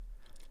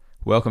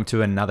Welcome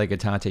to another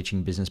Guitar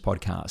Teaching Business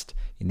podcast.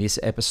 In this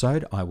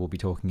episode, I will be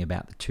talking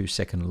about the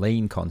 2-second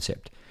lean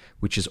concept,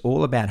 which is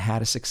all about how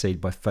to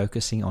succeed by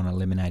focusing on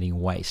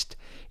eliminating waste.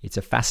 It's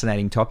a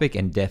fascinating topic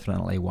and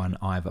definitely one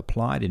I've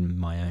applied in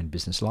my own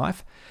business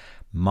life.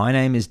 My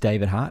name is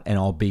David Hart and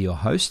I'll be your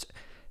host.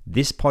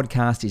 This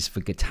podcast is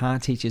for guitar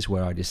teachers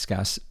where I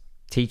discuss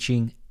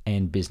teaching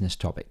and business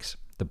topics.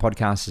 The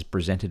podcast is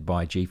presented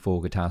by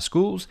G4 Guitar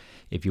Schools.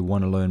 If you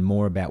want to learn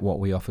more about what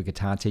we offer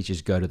guitar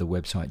teachers, go to the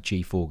website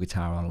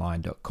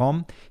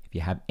g4guitaronline.com. If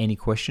you have any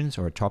questions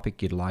or a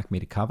topic you'd like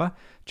me to cover,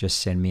 just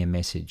send me a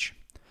message.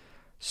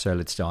 So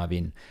let's dive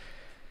in.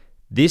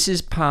 This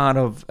is part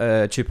of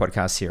a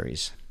 2-podcast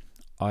series.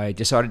 I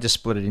decided to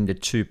split it into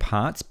 2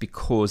 parts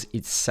because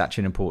it's such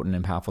an important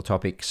and powerful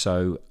topic.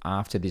 So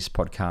after this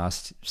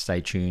podcast,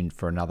 stay tuned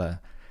for another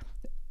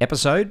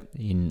episode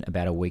in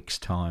about a week's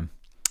time.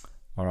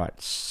 All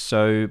right,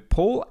 so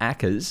Paul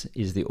Akers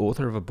is the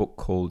author of a book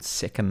called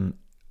 2-Second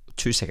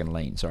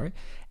Lean,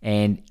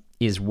 and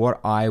is what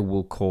I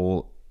will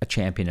call a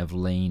champion of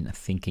lean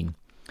thinking.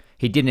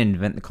 He didn't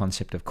invent the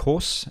concept, of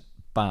course,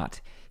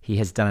 but he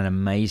has done an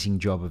amazing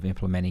job of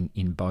implementing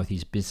in both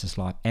his business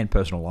life and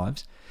personal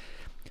lives.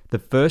 The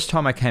first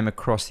time I came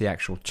across the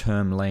actual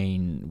term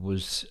lean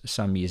was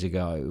some years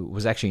ago. It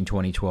was actually in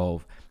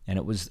 2012, and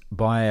it was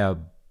by a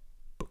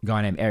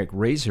guy named Eric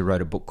Ries, who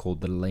wrote a book called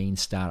The Lean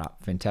Startup.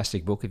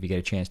 Fantastic book. If you get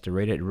a chance to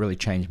read it, it really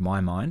changed my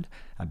mind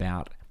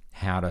about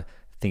how to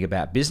think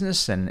about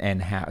business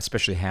and how,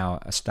 especially how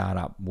a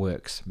startup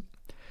works.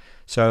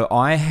 So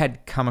I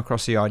had come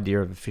across the idea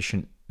of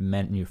efficient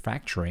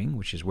manufacturing,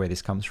 which is where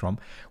this comes from,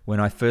 when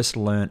I first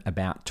learned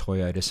about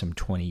Toyota some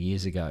 20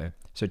 years ago.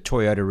 So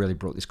Toyota really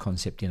brought this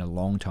concept in a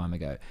long time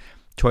ago.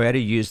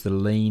 Toyota used the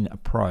lean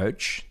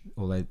approach,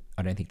 although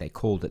I don't think they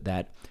called it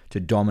that, to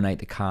dominate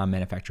the car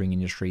manufacturing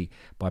industry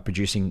by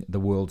producing the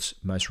world's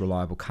most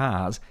reliable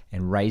cars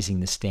and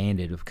raising the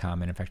standard of car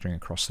manufacturing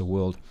across the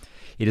world.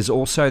 It is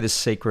also the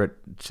secret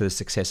to the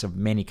success of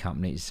many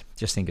companies.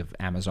 Just think of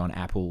Amazon,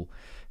 Apple,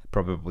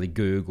 probably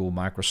Google,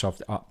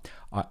 Microsoft.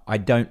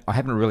 I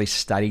haven't really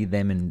studied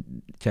them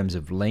in terms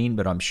of lean,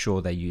 but I'm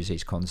sure they use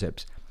these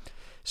concepts.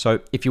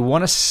 So if you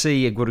want to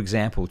see a good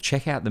example,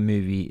 check out the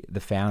movie The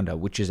Founder,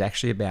 which is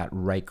actually about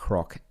Ray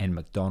Kroc and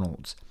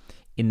McDonald's.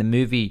 In the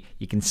movie,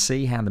 you can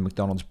see how the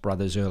McDonald's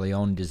brothers early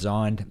on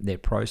designed their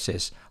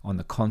process on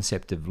the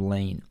concept of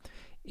lean.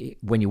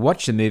 When you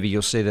watch the movie,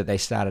 you'll see that they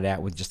started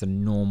out with just a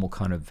normal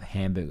kind of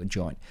hamburger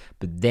joint.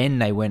 But then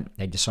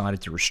they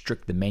decided to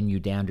restrict the menu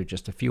down to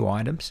just a few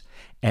items,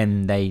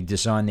 and they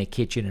designed their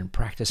kitchen and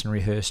practiced and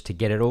rehearsed to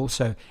get it all.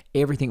 So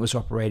everything was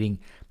operating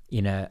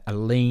in a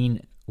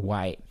lean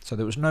way. So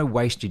there was no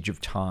wastage of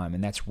time,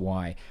 and that's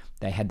why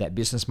they had that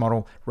business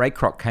model. Ray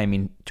Kroc came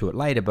into it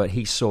later, but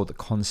he saw the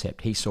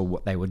concept. He saw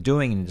what they were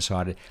doing and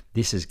decided,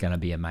 this is going to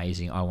be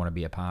amazing. I want to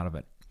be a part of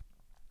it.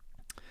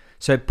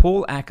 So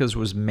Paul Akers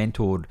was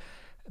mentored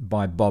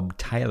by Bob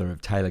Taylor of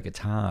Taylor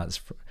Guitars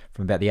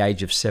from about the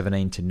age of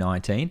 17 to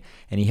 19,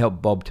 and he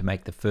helped Bob to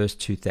make the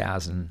first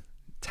 2,000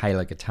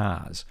 Taylor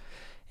guitars.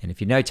 And if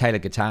you know Taylor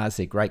Guitars,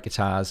 they're great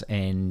guitars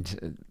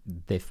and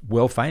they're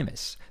well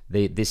famous.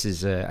 This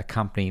is a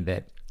company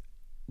that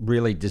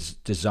really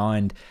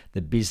designed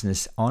the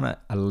business on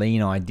a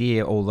lean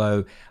idea,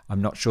 although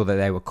I'm not sure that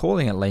they were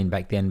calling it lean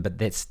back then, but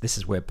this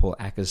is where Paul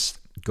Akers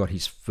got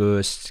his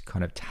first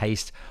kind of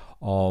taste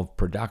of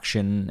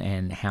production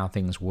and how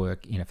things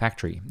work in a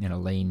factory in a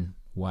lean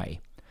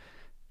way.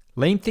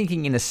 Lean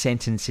thinking in a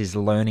sentence is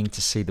learning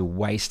to see the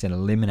waste and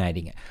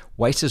eliminating it.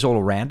 Waste is all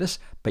around us,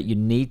 but you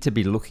need to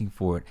be looking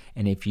for it.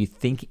 And if you're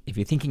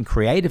thinking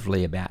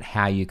creatively about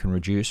how you can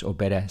reduce or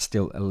better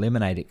still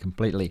eliminate it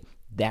completely,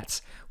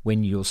 that's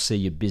when you'll see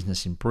your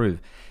business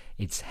improve.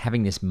 It's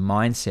having this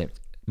mindset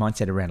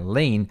around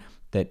lean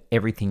that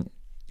everything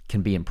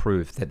can be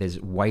improved, that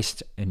there's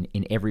waste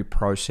in every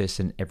process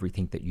and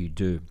everything that you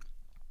do.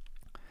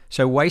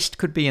 So waste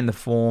could be in the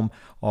form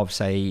of,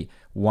 say,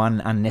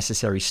 1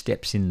 unnecessary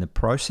steps in the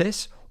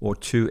process, or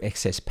 2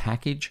 excess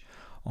package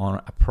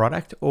on a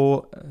product,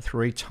 or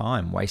 3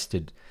 time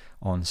wasted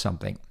on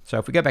something. So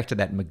if we go back to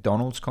that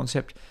McDonald's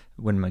concept,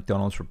 when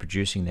McDonald's were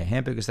producing their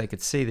hamburgers, they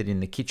could see that in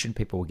the kitchen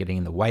people were getting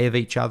in the way of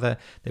each other.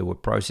 There were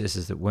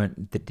processes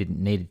that didn't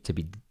need to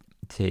be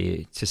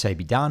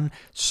done.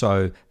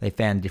 So they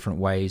found different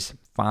ways,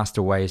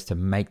 faster ways to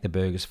make the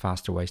burgers,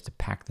 faster ways to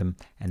pack them,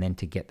 and then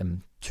to get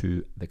them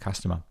to the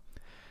customer.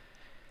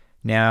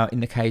 Now, in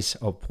the case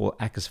of Paul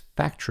Akers'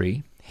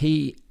 factory,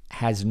 he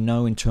has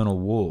no internal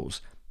walls.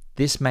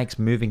 This makes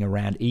moving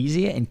around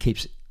easier and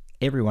keeps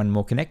everyone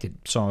more connected.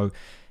 So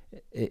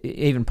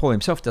even Paul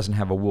himself doesn't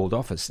have a walled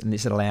office, and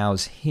this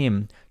allows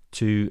him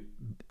to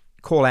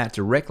call out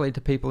directly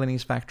to people in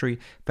his factory,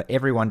 for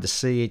everyone to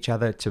see each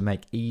other, to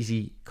make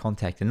easy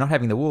contact. And not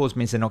having the walls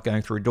means they're not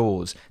going through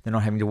doors, they're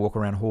not having to walk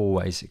around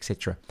hallways,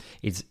 etc.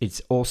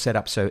 It's all set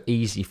up so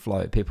easy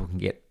flow. People can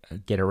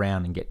get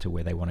around and get to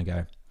where they want to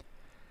go.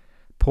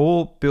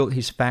 Paul built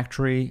his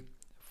factory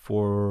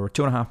for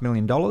 $2.5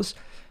 million,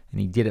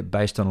 and he did it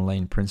based on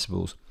lean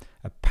principles.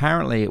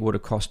 Apparently, it would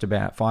have cost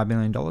about $5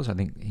 million. I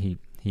think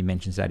he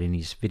mentions that in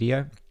his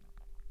video.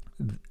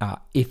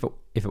 If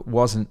it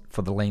wasn't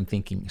for the lean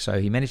thinking. So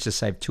he managed to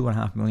save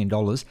 $2.5 million,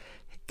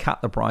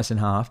 cut the price in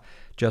half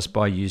just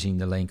by using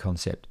the lean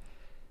concept.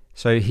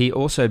 So he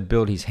also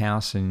built his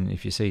house, and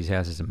if you see his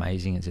house, it's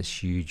amazing. It's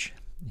this huge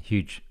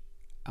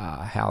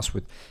house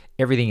with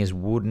everything is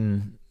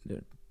wooden,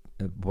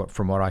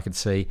 from what I could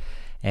see,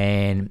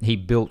 and he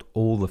built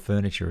all the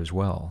furniture as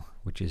well,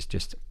 which is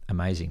just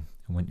amazing,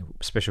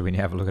 especially when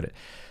you have a look at it.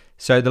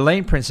 So the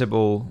lean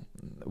principle,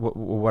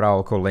 what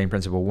I'll call lean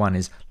principle 1,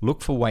 is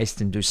look for waste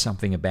and do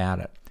something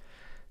about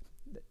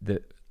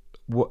it.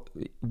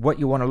 What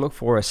you want to look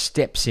for are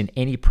steps in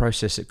any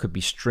process that could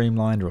be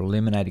streamlined or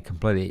eliminated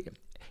completely.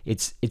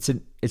 It's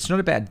not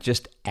about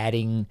just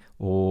adding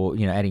or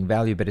adding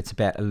value, but it's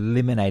about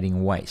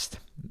eliminating waste.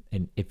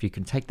 And if you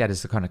can take that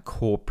as the kind of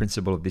core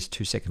principle of this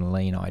 2-second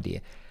lean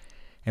idea,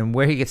 and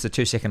where he gets the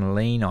 2-second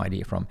lean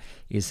idea from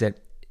is that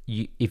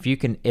if you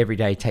can every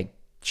day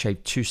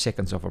shave 2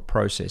 seconds off a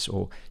process,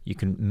 or you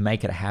can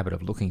make it a habit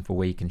of looking for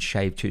where you can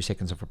shave 2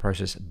 seconds off a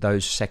process,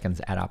 those seconds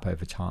add up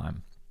over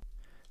time.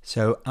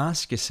 So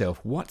ask yourself,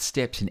 what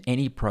steps in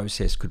any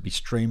process could be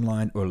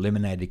streamlined or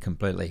eliminated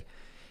completely?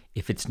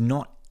 If it's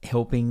not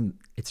helping,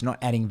 it's not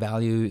adding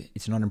value,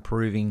 it's not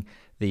improving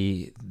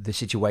the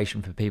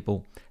situation for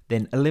people,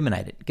 then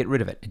eliminate it, get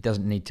rid of it. It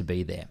doesn't need to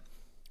be there.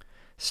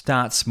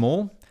 Start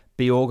small,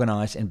 be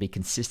organized, and be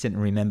consistent,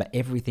 and remember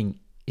everything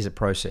is a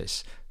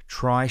process.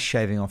 Try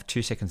shaving off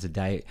 2 seconds a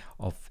day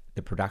of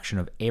the production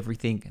of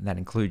everything, and that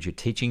includes your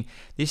teaching.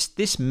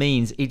 This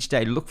means each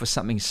day look for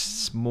something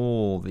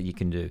small that you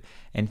can do,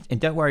 and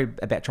don't worry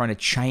about trying to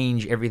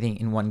change everything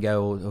in one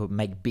go or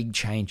make big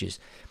changes.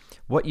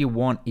 What you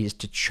want is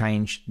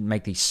to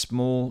make these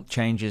small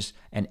changes,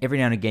 and every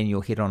now and again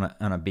you'll hit on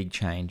a big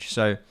change.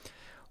 So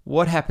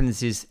what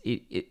happens is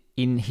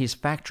in his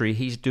factory,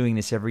 he's doing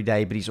this every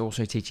day, but he's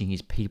also teaching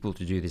his people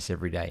to do this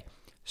every day.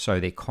 So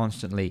they're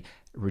constantly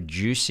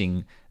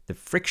reducing the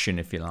friction,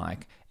 if you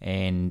like,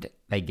 and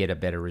they get a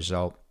better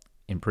result,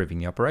 improving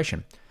the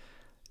operation.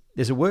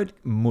 There's a word,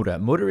 muda.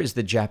 Muda is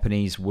the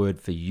Japanese word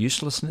for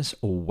uselessness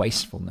or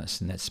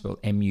wastefulness, and that's spelled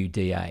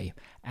M-U-D-A.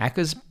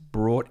 Aka's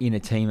brought in a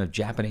team of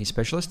Japanese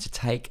specialists to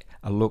take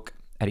a look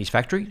at his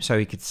factory so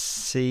he could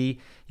see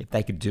if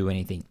they could do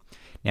anything.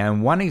 Now,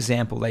 in one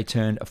example, they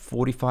turned a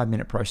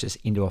 45-minute process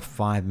into a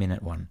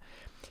 5-minute one.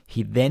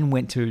 He then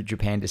went to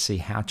Japan to see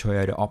how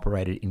Toyota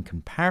operated in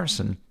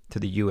comparison to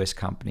the US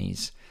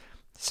companies,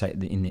 say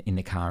in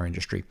the car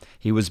industry.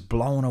 He was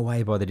blown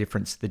away by the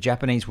difference. The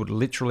Japanese would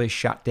literally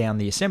shut down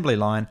the assembly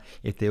line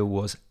if there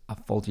was a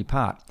faulty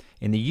part.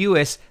 In the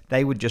US,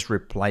 they would just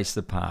replace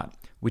the part,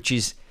 which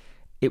is,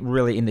 it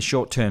really in the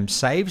short term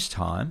saves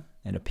time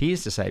and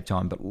appears to save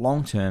time, but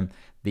long term,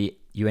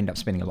 you end up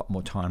spending a lot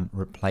more time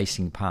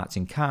replacing parts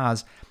in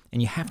cars,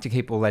 and you have to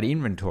keep all that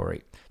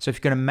inventory. So if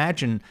you can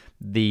imagine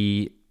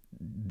the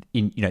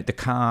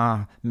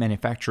car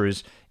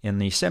manufacturers in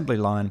the assembly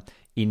line,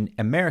 in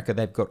America,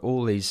 they've got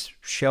all these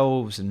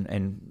shelves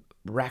and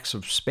racks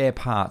of spare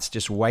parts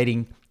just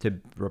waiting to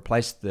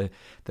replace the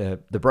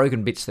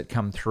broken bits that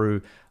come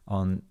through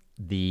on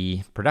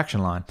the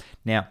production line.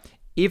 Now,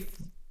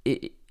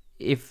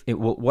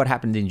 what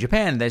happened in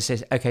Japan, they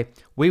said, okay,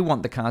 we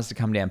want the cars to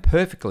come down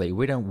perfectly.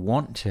 We don't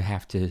want to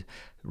have to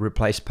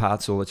replace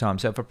parts all the time.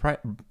 So if a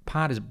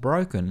part is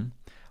broken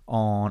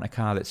on a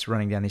car that's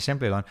running down the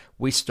assembly line,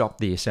 we stop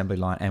the assembly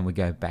line and we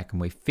go back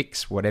and we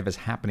fix whatever's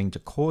happening to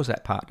cause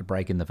that part to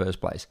break in the first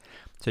place.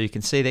 So you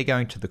can see they're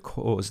going to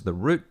the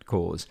root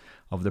cause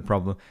of the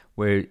problem,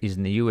 whereas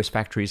in the US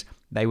factories,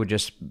 they were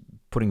just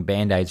putting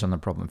band-aids on the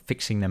problem,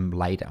 fixing them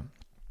later.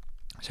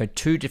 So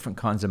two different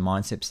kinds of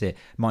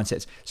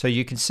mindsets. So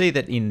you can see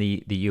that in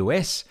the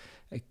US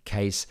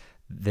case,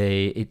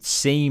 it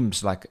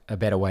seems like a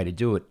better way to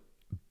do it,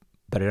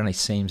 but it only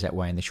seems that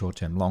way in the short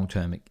term. Long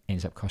term, it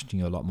ends up costing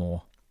you a lot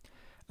more.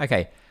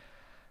 Okay,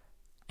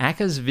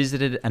 Aka's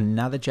visited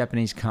another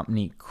Japanese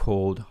company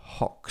called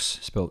Hoks,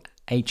 spelled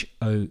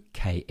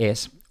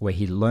H-O-K-S, where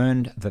he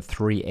learned the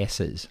 3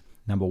 S's.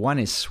 Number 1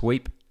 is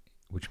sweep,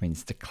 which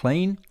means to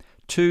clean.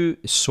 2,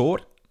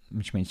 sort,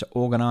 which means to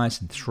organize.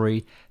 And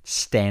 3,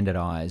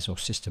 standardize or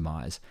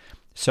systemize.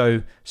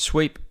 So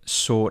sweep,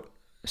 sort,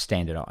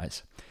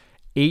 standardize.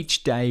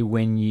 Each day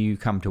when you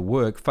come to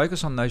work,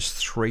 focus on those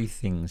 3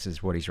 things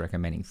is what he's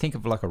recommending. Think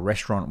of like a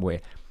restaurant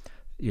where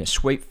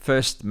sweep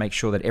first, make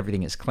sure that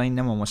everything is clean.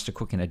 No one wants to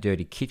cook in a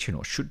dirty kitchen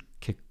or should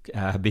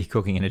be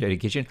cooking in a dirty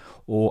kitchen.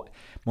 Or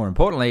more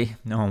importantly,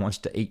 no one wants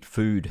to eat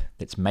food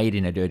that's made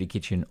in a dirty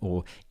kitchen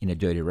or in a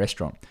dirty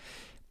restaurant.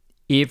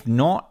 If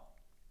not,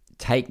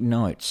 take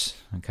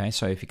notes. Okay,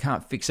 so if you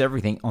can't fix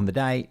everything on the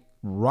day,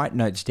 write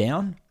notes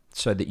down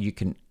so that you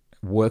can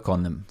work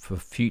on them for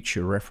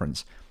future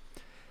reference.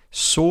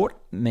 Sort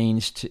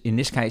means to, in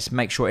this case,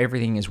 make sure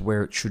everything is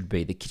where it should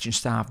be. The kitchen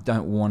staff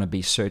don't want to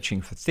be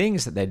searching for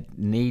things that they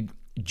need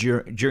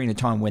during the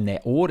time when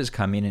their orders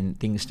come in and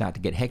things start to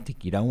get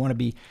hectic. You don't want to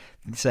be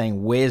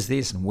saying, where's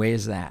this and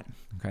where's that?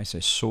 Okay, so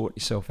sort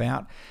yourself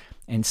out.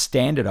 and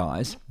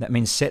standardize. That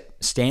means set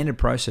standard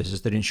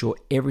processes that ensure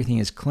everything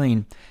is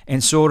clean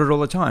and sorted all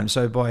the time.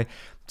 So by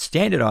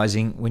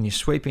standardizing, when you're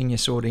sweeping, you're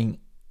sorting,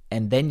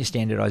 and then you're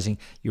standardizing,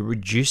 you're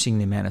reducing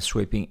the amount of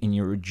sweeping and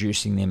you're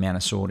reducing the amount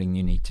of sorting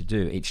you need to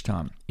do each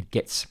time.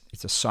 It's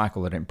a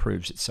cycle that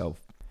improves itself.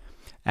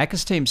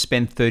 ACCA's team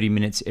spend 30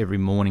 minutes every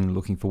morning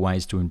looking for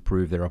ways to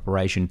improve their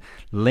operation.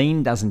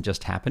 Lean doesn't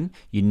just happen,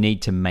 you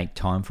need to make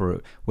time for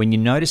it. When you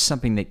notice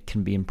something that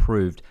can be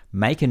improved,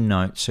 make a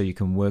note so you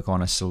can work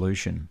on a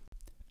solution.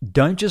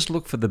 Don't just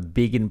look for the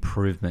big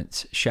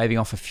improvements. Shaving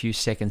off a few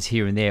seconds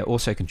here and there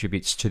also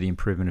contributes to the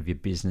improvement of your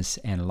business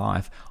and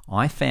life.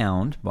 I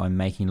found by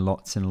making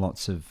lots and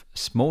lots of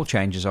small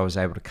changes, I was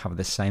able to cover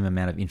the same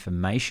amount of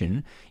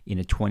information in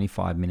a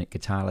 25-minute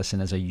guitar lesson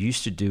as I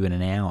used to do in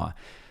an hour.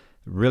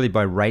 Really,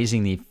 by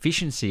raising the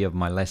efficiency of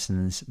my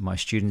lessons, my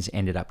students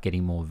ended up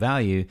getting more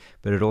value,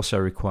 but it also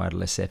required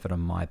less effort on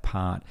my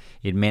part.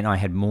 It meant I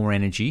had more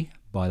energy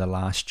by the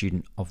last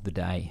student of the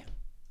day.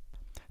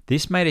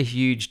 This made a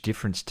huge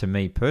difference to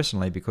me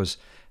personally because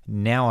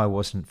now I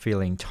wasn't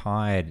feeling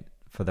tired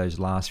for those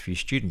last few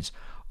students.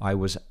 I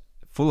was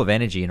full of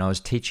energy and I was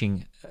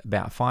teaching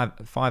about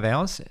five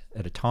hours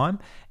at a time,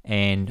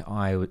 and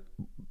I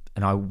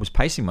was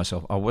pacing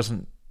myself. I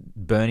wasn't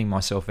burning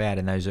myself out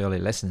in those early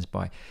lessons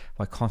by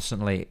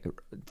constantly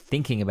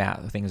thinking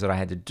about the things that I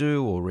had to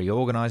do or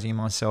reorganizing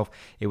myself.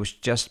 It was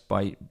just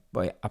by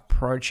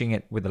approaching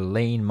it with a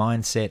lean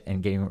mindset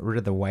and getting rid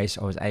of the waste,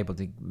 I was able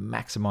to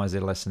maximize their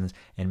lessons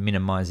and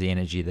minimize the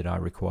energy that I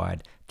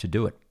required to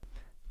do it.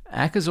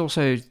 ACCA's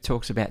also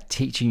talks about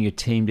teaching your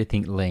team to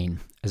think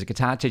lean. As a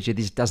guitar teacher,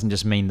 this doesn't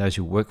just mean those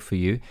who work for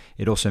you,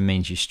 it also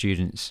means your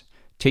students.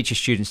 Teach your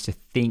students to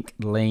think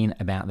lean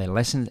about their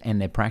lessons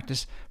and their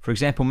practice. For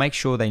example, make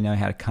sure they know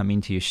how to come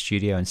into your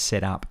studio and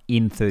set up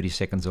in 30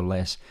 seconds or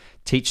less.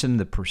 Teach them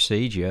the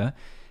procedure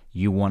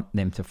you want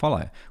them to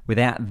follow.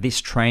 Without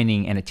this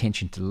training and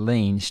attention to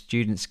lean,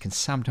 students can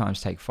sometimes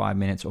take 5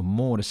 minutes or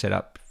more to set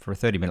up for a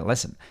 30-minute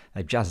lesson.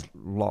 They've just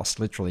lost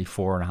literally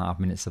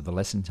 4.5 minutes of the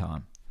lesson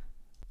time.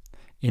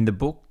 In the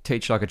book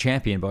Teach Like a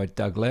Champion by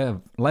Doug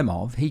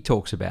Lemov, he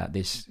talks about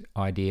this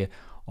idea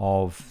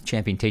of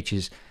champion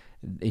teachers,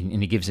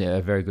 and he gives a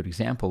very good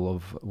example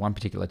of one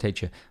particular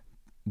teacher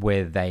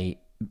where they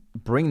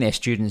bring their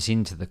students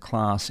into the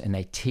class and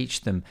they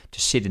teach them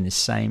to sit in the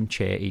same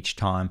chair each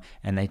time,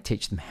 and they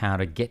teach them how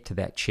to get to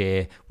that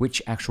chair,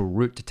 which actual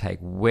route to take,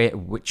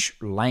 which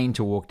lane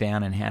to walk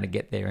down, and how to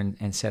get there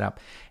and set up.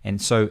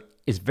 And so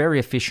it's very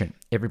efficient.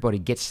 Everybody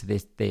gets to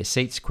their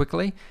seats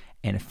quickly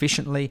and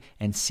efficiently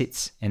and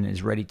sits and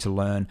is ready to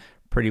learn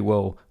pretty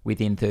well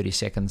within 30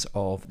 seconds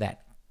of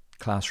that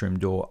classroom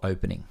door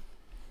opening.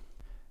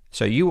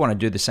 So you want to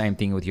do the same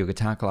thing with your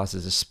guitar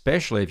classes,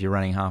 especially if you're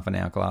running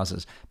half-an-hour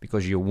classes,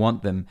 because you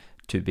want them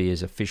to be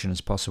as efficient as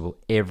possible.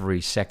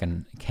 Every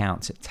second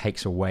counts. It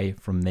takes away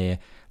from their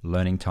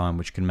learning time,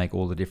 which can make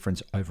all the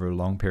difference over a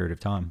long period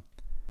of time.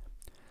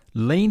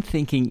 Lean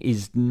thinking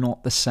is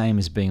not the same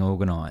as being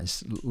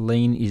organized.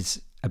 Lean is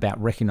about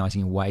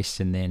recognizing waste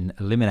and then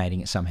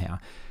eliminating it somehow.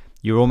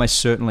 You're almost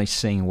certainly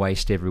seeing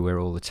waste everywhere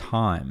all the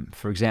time.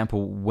 For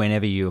example,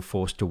 whenever you are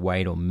forced to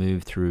wait or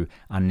move through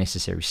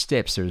unnecessary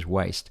steps, there is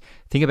waste.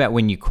 Think about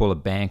when you call a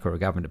bank or a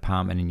government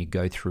department and you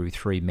go through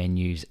 3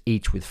 menus,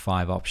 each with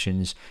 5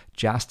 options,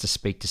 just to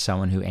speak to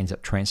someone who ends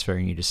up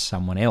transferring you to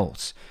someone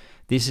else.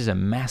 This is a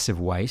massive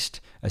waste.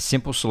 A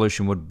simple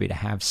solution would be to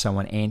have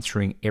someone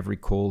answering every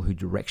call who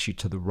directs you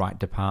to the right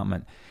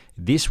department.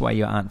 This way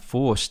you aren't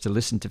forced to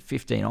listen to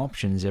 15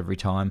 options every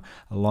time,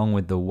 along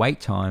with the wait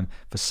time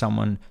for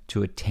someone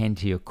to attend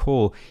to your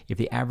call. If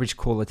the average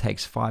caller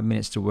takes 5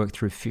 minutes to work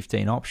through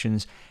 15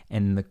 options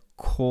and the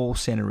call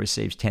center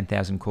receives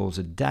 10,000 calls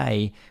a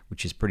day,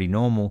 which is pretty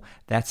normal,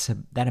 that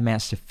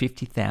amounts to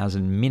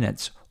 50,000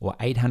 minutes or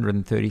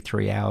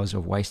 833 hours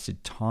of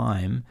wasted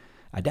time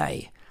a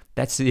day.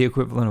 That's the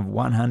equivalent of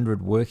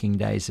 100 working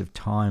days of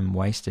time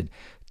wasted,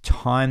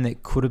 time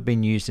that could have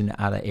been used in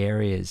other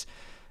areas.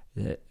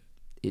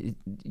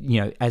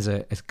 As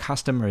a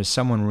customer, as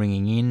someone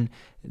ringing in,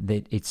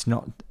 that it's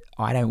not,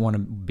 I don't want to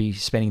be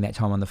spending that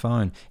time on the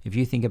phone. If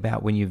you think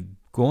about when you've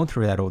gone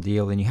through that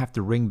ordeal and you have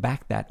to ring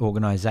back that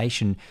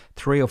organization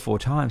 3 or 4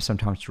 times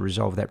sometimes to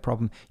resolve that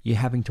problem, you're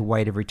having to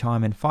wait every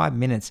time. And 5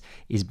 minutes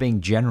is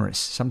being generous.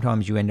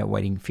 Sometimes you end up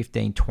waiting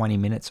 15, 20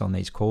 minutes on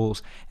these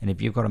calls. And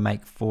if you've got to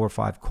make 4 or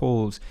 5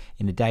 calls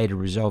in a day to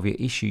resolve your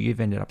issue,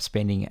 you've ended up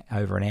spending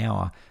over an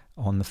hour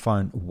on the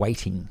phone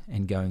waiting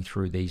and going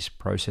through these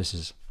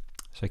processes.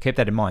 So keep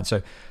that in mind.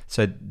 So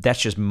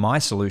that's just my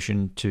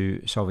solution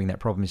to solving that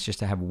problem, is just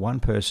to have one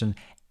person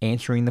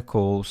answering the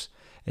calls.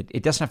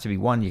 It doesn't have to be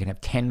one. You can have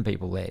 10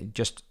 people there.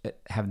 Just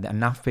have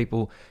enough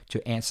people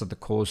to answer the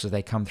calls as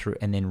they come through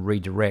and then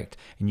redirect.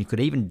 And you could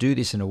even do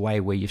this in a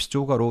way where you've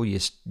still got all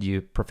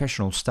your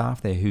professional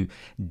staff there who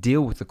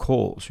deal with the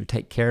calls, who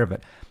take care of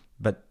it.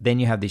 But then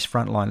you have this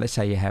front line. Let's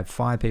say you have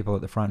 5 people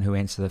at the front who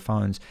answer the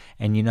phones,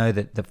 and you know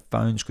that the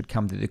phones could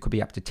come through. There could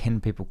be up to 10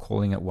 people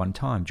calling at one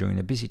time during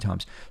the busy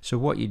times. So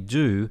what you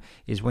do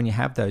is when you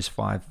have those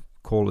 5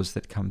 callers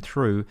that come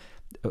through,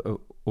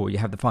 or you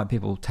have the 5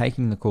 people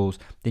taking the calls,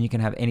 then you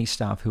can have any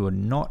staff who are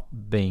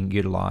not being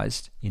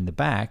utilised in the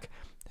back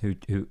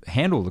who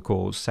handle the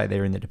calls, say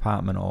they're in the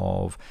department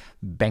of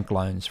bank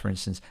loans, for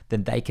instance,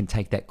 then they can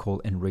take that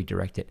call and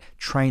redirect it.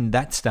 Train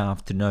that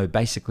staff to know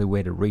basically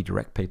where to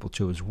redirect people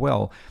to as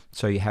well.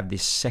 So you have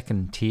this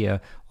second tier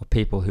of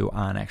people who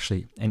aren't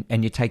actually,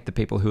 and you take the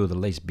people who are the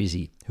least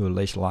busy, who are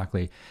least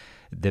likely,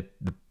 the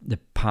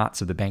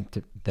parts of the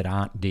bank that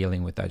aren't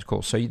dealing with those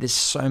calls. So there's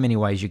so many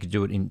ways you could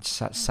do it in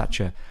such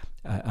a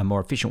more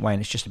efficient way,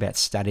 and it's just about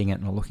studying it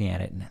and looking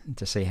at it and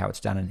to see how it's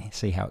done and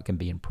see how it can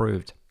be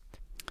improved.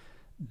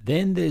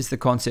 Then there's the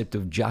concept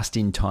of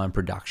just-in-time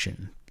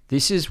production.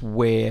 This is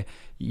where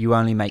you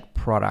only make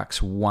products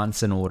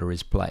once an order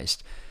is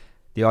placed.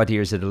 The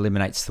idea is it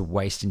eliminates the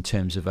waste in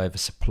terms of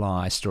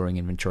oversupply, storing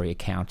inventory,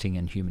 accounting,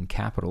 and human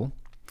capital.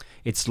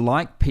 It's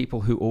like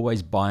people who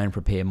always buy and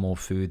prepare more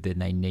food than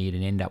they need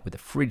and end up with a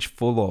fridge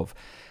full of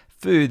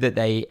food that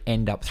they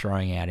end up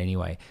throwing out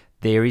anyway.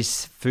 There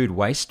is food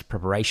waste,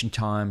 preparation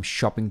time,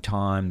 shopping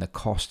time, the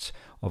cost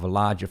of a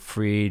larger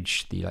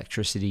fridge, the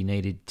electricity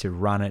needed to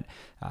run it,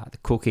 the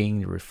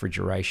cooking, the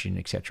refrigeration,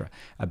 etc.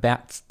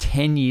 About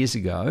 10 years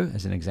ago,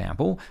 as an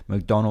example,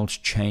 McDonald's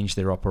changed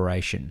their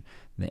operation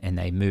and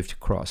they moved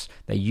across.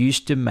 They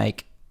used to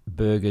make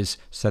burgers,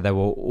 so they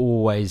were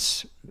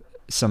always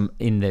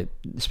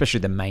especially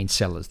the main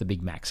sellers, the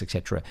Big Macs,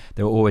 etc.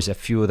 There were always a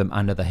few of them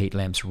under the heat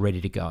lamps ready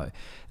to go.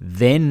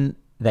 Then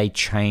they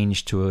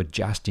changed to a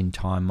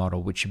just-in-time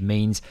model, which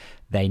means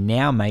they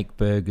now make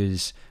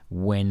burgers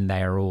when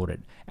they are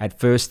ordered. At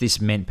first,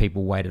 this meant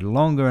people waited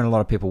longer, and a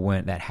lot of people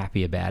weren't that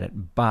happy about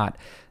it. But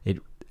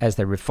as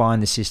they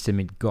refined the system,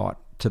 it got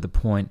to the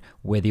point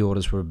where the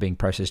orders were being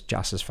processed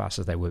just as fast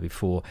as they were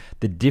before.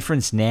 The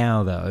difference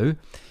now, though,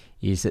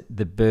 is that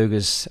the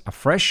burgers are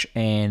fresh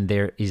and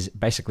there is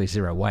basically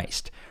zero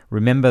waste.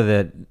 Remember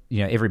that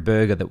every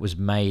burger that was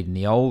made in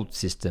the old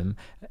system,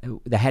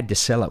 they had to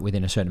sell it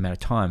within a certain amount of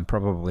time,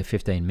 probably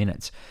 15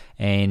 minutes,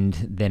 and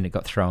then it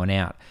got thrown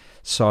out.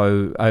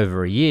 So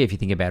over a year, if you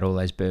think about all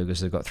those burgers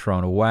that got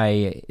thrown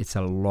away, it's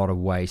a lot of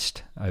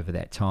waste over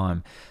that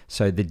time.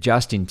 So the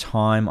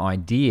just-in-time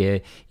idea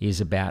is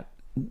about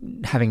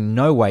having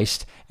no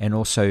waste, and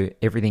also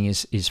everything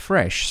is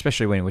fresh,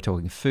 especially when we're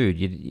talking food.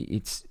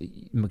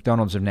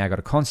 McDonald's have now got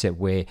a concept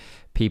where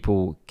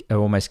people are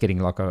almost getting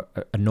like a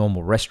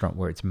normal restaurant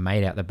where it's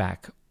made out the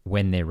back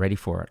when they're ready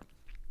for it.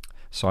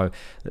 So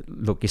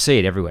look, you see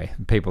it everywhere.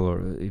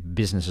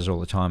 Businesses all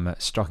the time are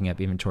stocking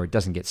up inventory. It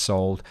doesn't get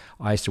sold.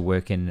 I used to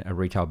work in a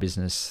retail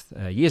business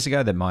years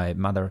ago that my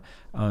mother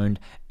owned,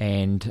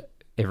 and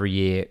every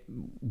year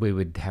we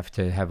would have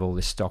to have all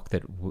this stock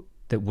that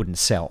wouldn't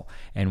sell,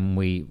 and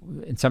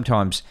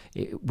sometimes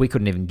we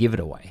couldn't even give it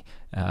away.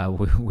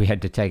 We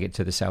had to take it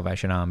to the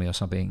Salvation Army or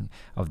something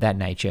of that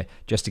nature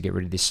just to get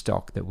rid of this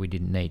stock that we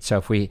didn't need. So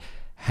if we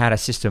had a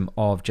system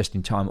of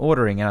just-in-time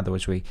ordering, in other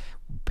words,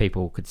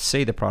 people could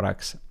see the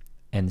products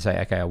and say,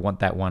 okay, I want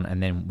that one,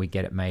 and then we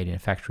get it made in a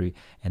factory,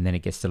 and then it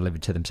gets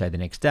delivered to them, say, the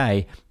next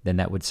day, then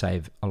that would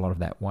save a lot of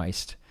that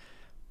waste.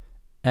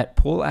 At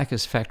Paul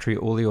Acker's factory,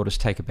 all the orders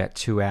take about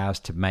 2 hours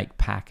to make,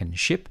 pack, and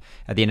ship.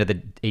 At the end of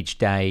each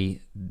day,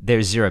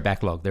 there's zero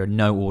backlog. There are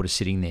no orders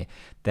sitting there.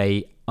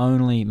 They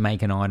only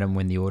make an item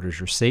when the order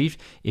is received.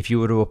 If you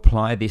were to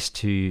apply this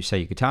to, say,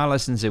 your guitar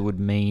lessons, it would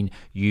mean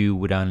you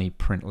would only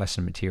print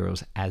lesson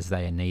materials as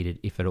they are needed,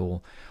 if at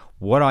all.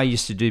 What I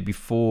used to do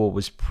before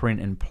was print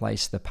and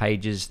place the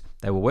pages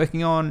they were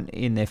working on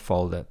in their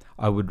folder.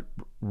 I would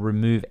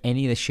remove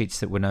any of the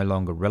sheets that were no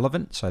longer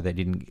relevant, so they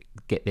didn't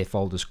get their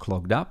folders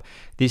clogged up.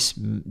 This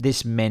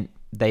meant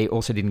they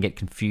also didn't get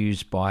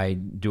confused by,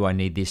 do I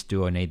need this,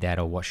 do I need that,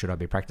 or what should I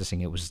be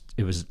practicing? It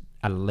was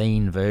a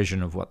lean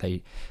version of what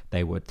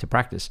they were to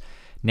practice.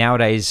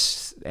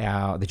 Nowadays,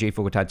 the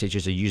G4 guitar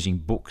teachers are using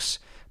books,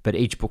 but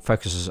each book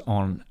focuses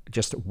on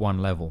just one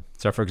level.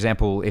 So, for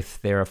example, if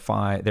there are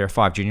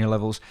five junior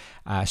levels,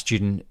 a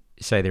student,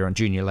 say they're on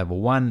junior level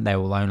 1, they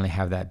will only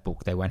have that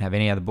book. They won't have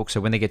any other book.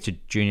 So when they get to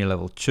junior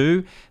level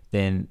 2,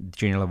 then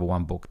junior level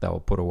 1 book they'll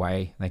put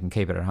away. They can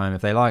keep it at home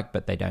if they like,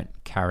 but they don't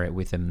carry it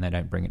with them. They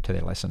don't bring it to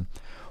their lesson.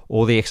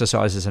 All the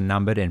exercises are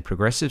numbered and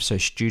progressive, so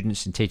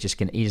students and teachers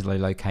can easily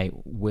locate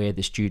where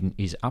the student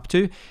is up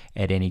to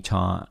at any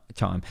time.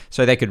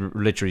 So they could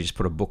literally just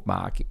put a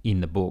bookmark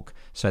in the book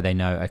so they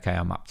know, okay,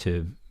 I'm up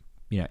to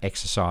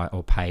exercise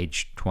or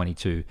page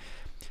 22.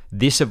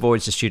 This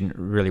avoids the student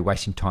really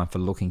wasting time for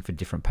looking for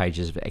different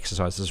pages of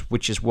exercises,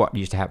 which is what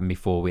used to happen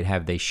before. We'd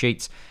have these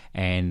sheets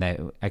and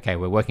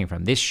we're working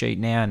from this sheet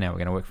now we're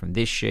going to work from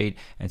this sheet.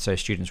 And so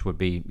students would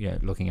be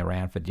looking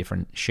around for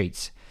different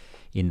sheets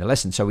in the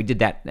lesson. So we did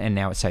that, and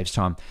now it saves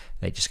time.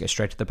 They just go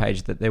straight to the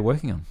page that they're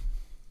working on.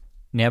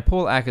 Now,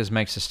 Paul Ackers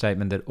makes a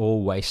statement that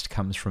all waste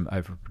comes from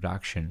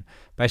overproduction.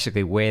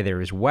 Basically, where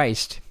there is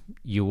waste,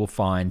 you will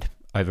find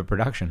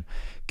overproduction.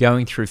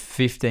 Going through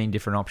 15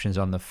 different options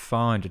on the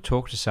phone to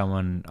talk to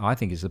someone, I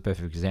think, is the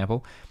perfect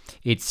example.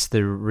 It's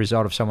the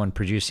result of someone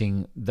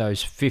producing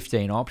those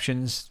 15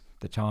 options,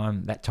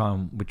 that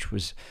time which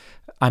was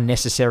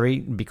unnecessary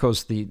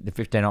because the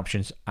 15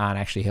 options aren't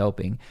actually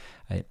helping.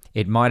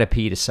 It might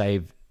appear to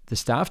save the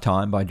staff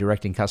time by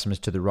directing customers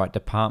to the right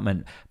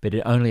department, but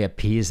it only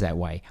appears that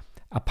way.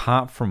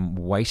 Apart from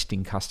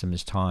wasting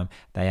customers' time,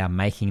 they are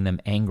making them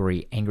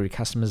angry. Angry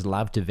customers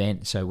love to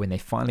vent. So when they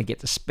finally get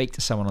to speak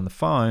to someone on the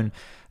phone,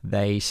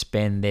 they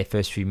spend their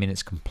first few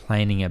minutes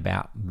complaining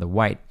about the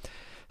wait.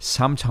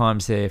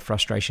 Sometimes their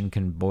frustration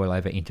can boil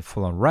over into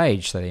full-on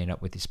rage, so they end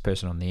up with this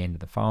person on the end of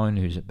the phone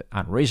who's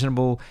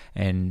unreasonable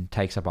and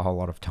takes up a whole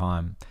lot of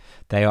time.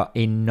 They are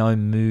in no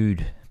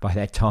mood by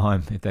that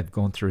time, if they've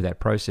gone through that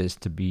process,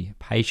 to be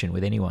patient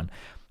with anyone.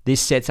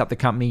 This sets up the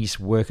company's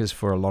workers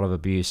for a lot of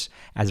abuse.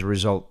 As a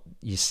result,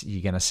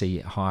 you're going to see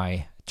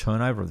high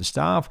turnover of the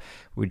staff,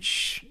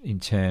 which in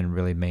turn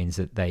really means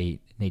that they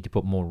need to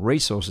put more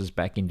resources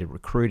back into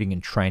recruiting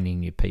and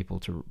training new people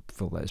to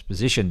fill those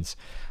positions.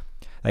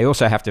 They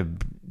also have to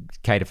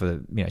cater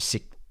for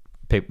sick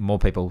people, more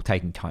people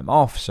taking time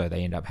off, so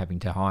they end up having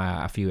to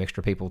hire a few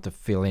extra people to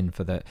fill in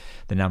for the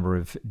number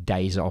of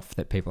days off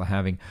that people are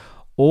having.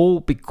 All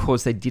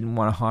because they didn't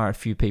want to hire a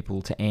few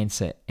people to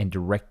answer and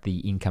direct the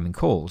incoming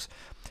calls.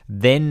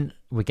 Then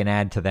we can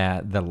add to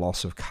that the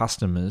loss of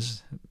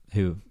customers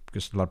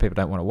because a lot of people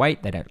don't want to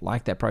wait. They don't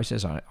like that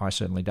process. I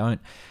certainly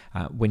don't.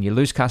 When you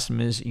lose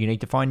customers, you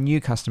need to find new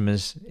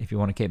customers if you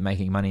want to keep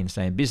making money and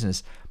stay in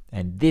business.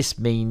 And this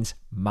means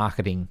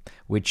marketing,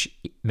 which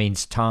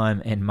means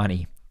time and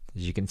money.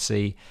 As you can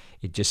see,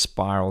 it just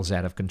spirals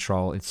out of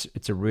control. It's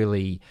a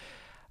really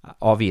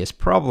obvious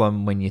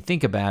problem when you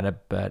think about it,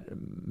 but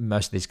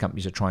most of these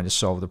companies are trying to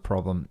solve the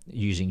problem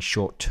using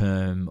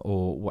short-term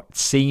or what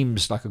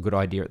seems like a good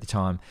idea at the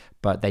time,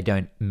 but they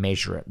don't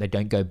measure it. They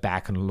don't go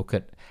back and look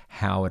at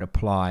how it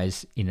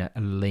applies in a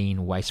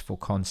lean, wasteful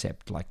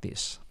concept like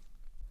this.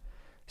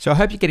 So I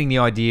hope you're getting the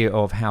idea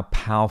of how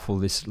powerful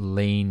this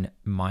lean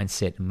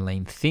mindset and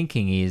lean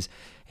thinking is,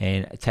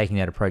 and taking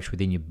that approach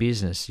within your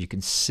business. You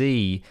can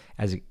see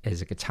as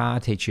a guitar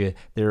teacher,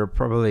 there are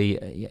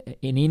probably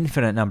an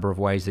infinite number of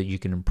ways that you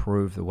can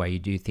improve the way you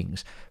do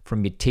things,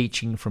 from your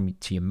teaching,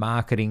 to your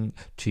marketing,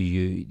 to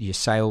your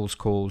sales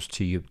calls,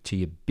 to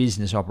your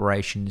business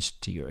operations,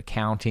 to your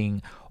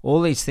accounting,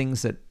 all these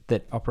things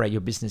that operate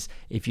your business.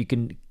 If you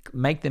can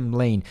make them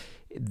lean,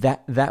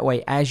 that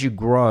way as you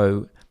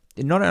grow,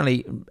 not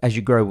only as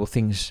you grow will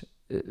things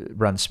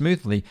run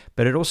smoothly,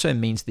 but it also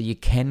means that you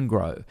can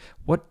grow.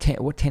 What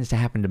tends to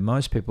happen to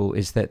most people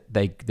is that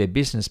their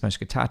business, most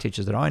guitar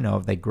teachers that I know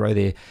of, they grow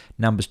their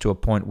numbers to a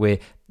point where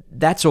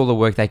that's all the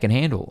work they can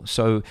handle.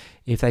 So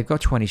if they've got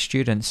 20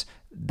 students,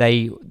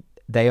 they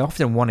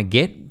often want to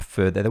get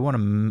further. They want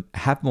to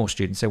have more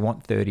students. They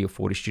want 30 or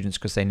 40 students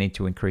because they need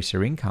to increase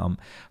their income,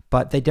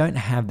 but they don't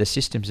have the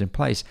systems in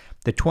place.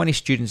 The 20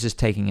 students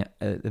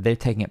they're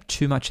taking up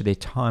too much of their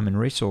time and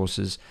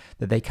resources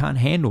that they can't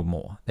handle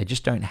more. They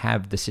just don't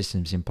have the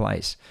systems in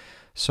place.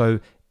 So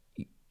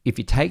if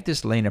you take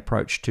this lean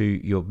approach to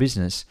your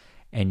business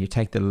and you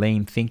take the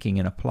lean thinking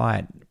and apply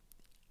it,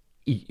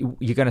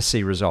 you're going to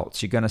see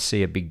results. You're going to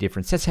see a big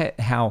difference. That's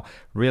how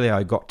really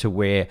I got to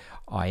where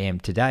I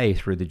am today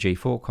through the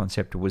G4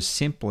 concept, was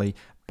simply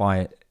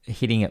by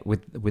hitting it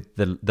with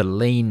the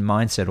lean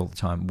mindset all the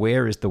time.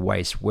 Where is the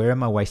waste? Where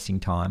am I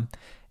wasting time?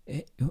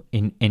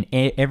 In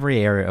every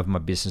area of my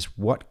business,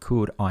 what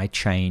could I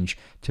change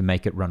to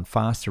make it run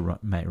faster,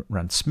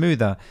 run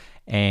smoother,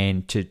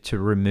 and to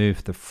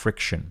remove the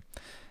friction?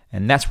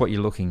 And that's what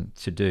you're looking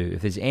to do.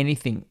 If there's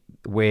anything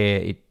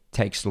where it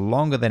takes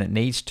longer than it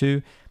needs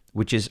to,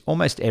 which is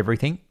almost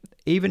everything,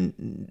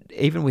 even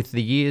with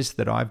the years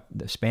that I've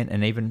spent,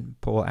 and even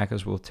Paul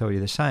Ackers will tell you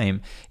the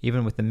same,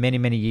 even with the many,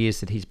 many years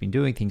that he's been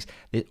doing things,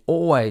 there's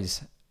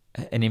always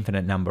an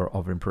infinite number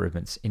of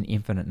improvements, an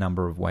infinite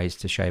number of ways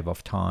to shave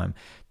off time,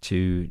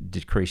 to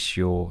decrease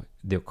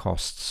the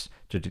costs,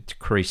 to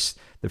decrease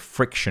the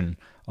friction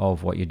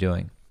of what you're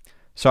doing.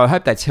 So I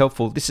hope that's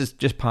helpful. This is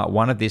just part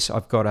one of this.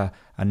 I've got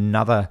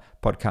another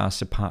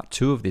podcast, a part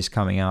two of this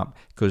coming up,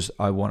 because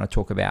I want to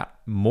talk about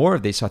more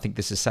of this. I think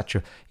this is such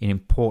an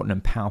important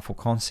and powerful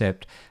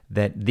concept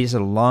that this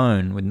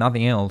alone, with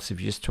nothing else, if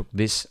you just took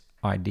this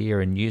idea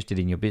and used it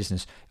in your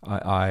business,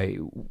 I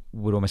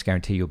would almost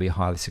guarantee you'll be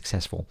highly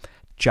successful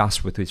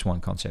just with this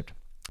one concept.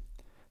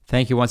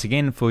 Thank you once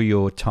again for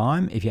your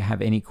time. If you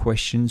have any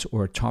questions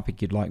or a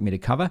topic you'd like me to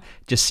cover,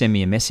 just send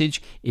me a message.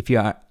 If you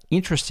are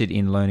interested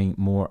in learning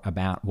more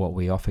about what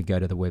we offer, go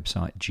to the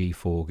website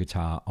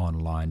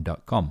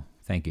g4guitaronline.com.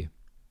 Thank you.